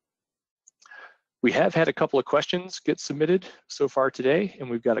 We have had a couple of questions get submitted so far today, and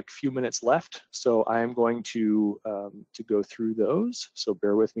we've got a few minutes left. So I am going to go through those. So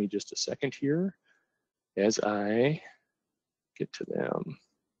bear with me just a second here as I get to them.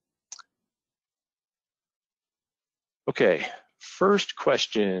 Okay, first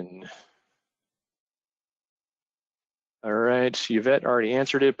question. All right, Yvette already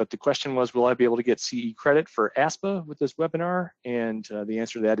answered it, but the question was, will I be able to get CE credit for ASPA with this webinar? And the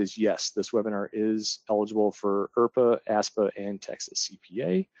answer to that is yes, this webinar is eligible for IRPA, ASPA, and Texas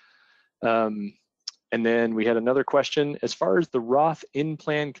CPA. And then we had another question, as far as the Roth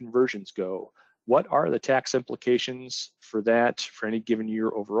in-plan conversions go, what are the tax implications for that for any given year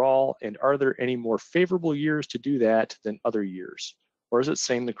overall? And are there any more favorable years to do that than other years? Or is it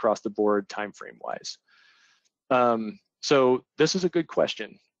same across the board timeframe wise? So this is a good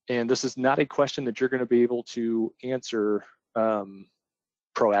question, and this is not a question that you're going to be able to answer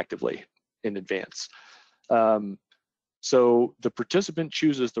proactively in advance. So the participant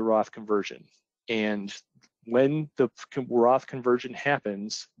chooses the Roth conversion, and when the Roth conversion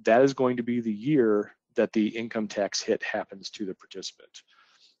happens, that is going to be the year that the income tax hit happens to the participant.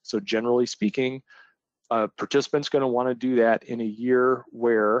 So generally speaking, a participant's going to want to do that in a year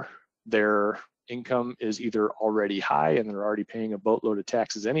where their income is either already high and they're already paying a boatload of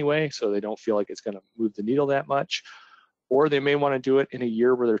taxes anyway, so they don't feel like it's going to move the needle that much, or they may want to do it in a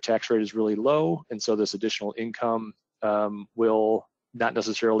year where their tax rate is really low, and so this additional income will not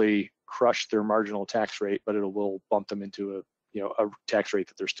necessarily crush their marginal tax rate, but it will bump them into a tax rate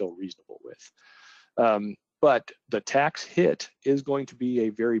that they're still reasonable with. But the tax hit is going to be a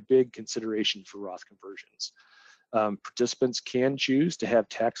very big consideration for Roth conversions. Participants can choose to have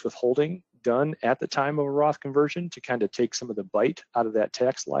tax withholding done at the time of a Roth conversion to kind of take some of the bite out of that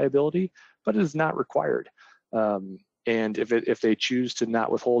tax liability, but it is not required. And if they choose to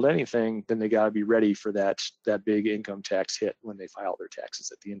not withhold anything, then they got to be ready for that big income tax hit when they file their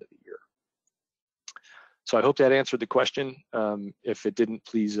taxes at the end of the year. So I hope that answered the question. If it didn't,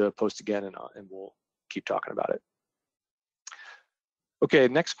 please post again and we'll keep talking about it. Okay,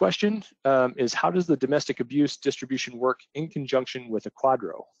 next question is, how does the domestic abuse distribution work in conjunction with a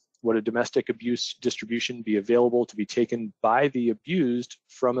quadro? Would a domestic abuse distribution be available to be taken by the abused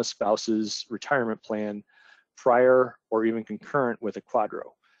from a spouse's retirement plan prior or even concurrent with a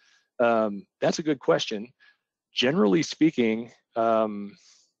quadro? That's a good question. Generally speaking,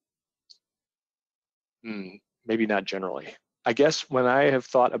 maybe not generally. I guess when I have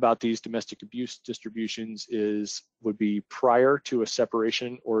thought about these domestic abuse distributions would be prior to a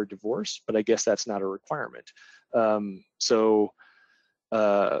separation or a divorce, but I guess that's not a requirement.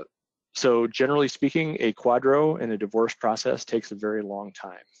 So generally speaking, a quadro and a divorce process takes a very long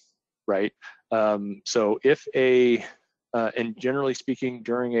time, right? So if a And generally speaking,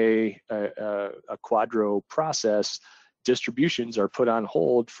 during a quadro process, distributions are put on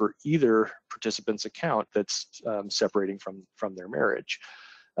hold for either participant's account that's separating from their marriage.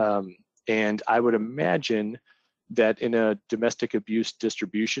 And I would imagine that in a domestic abuse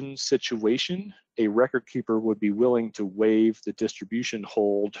distribution situation, a record keeper would be willing to waive the distribution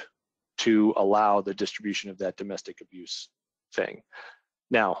hold to allow the distribution of that domestic abuse thing.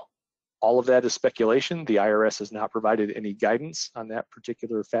 Now, all of that is speculation. The IRS has not provided any guidance on that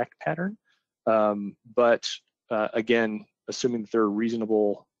particular fact pattern. But again, assuming that they're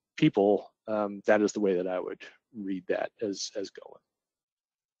reasonable people, that is the way that I would read that as going.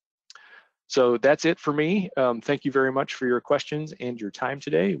 So that's it for me. Thank you very much for your questions and your time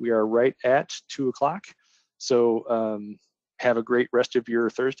today. We are right at 2 o'clock. So have a great rest of your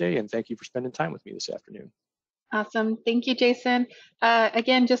Thursday, and thank you for spending time with me this afternoon. Awesome. Thank you, Jason.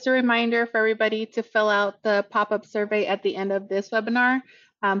 Again, just a reminder for everybody to fill out the pop-up survey at the end of this webinar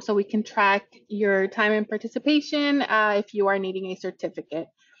so we can track your time and participation if you are needing a certificate.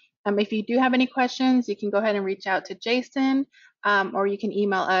 If you do have any questions, you can go ahead and reach out to Jason, or you can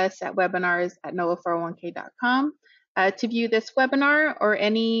email us at webinars@nova401k.com. To view this webinar or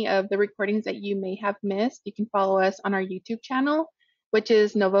any of the recordings that you may have missed, you can follow us on our YouTube channel, which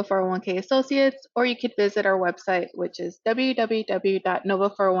is Nova 401k Associates, or you could visit our website, which is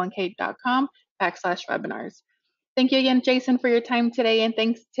www.nova401k.com/webinars. Thank you again, Jason, for your time today, and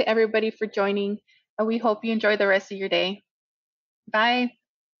thanks to everybody for joining. We hope you enjoy the rest of your day. Bye.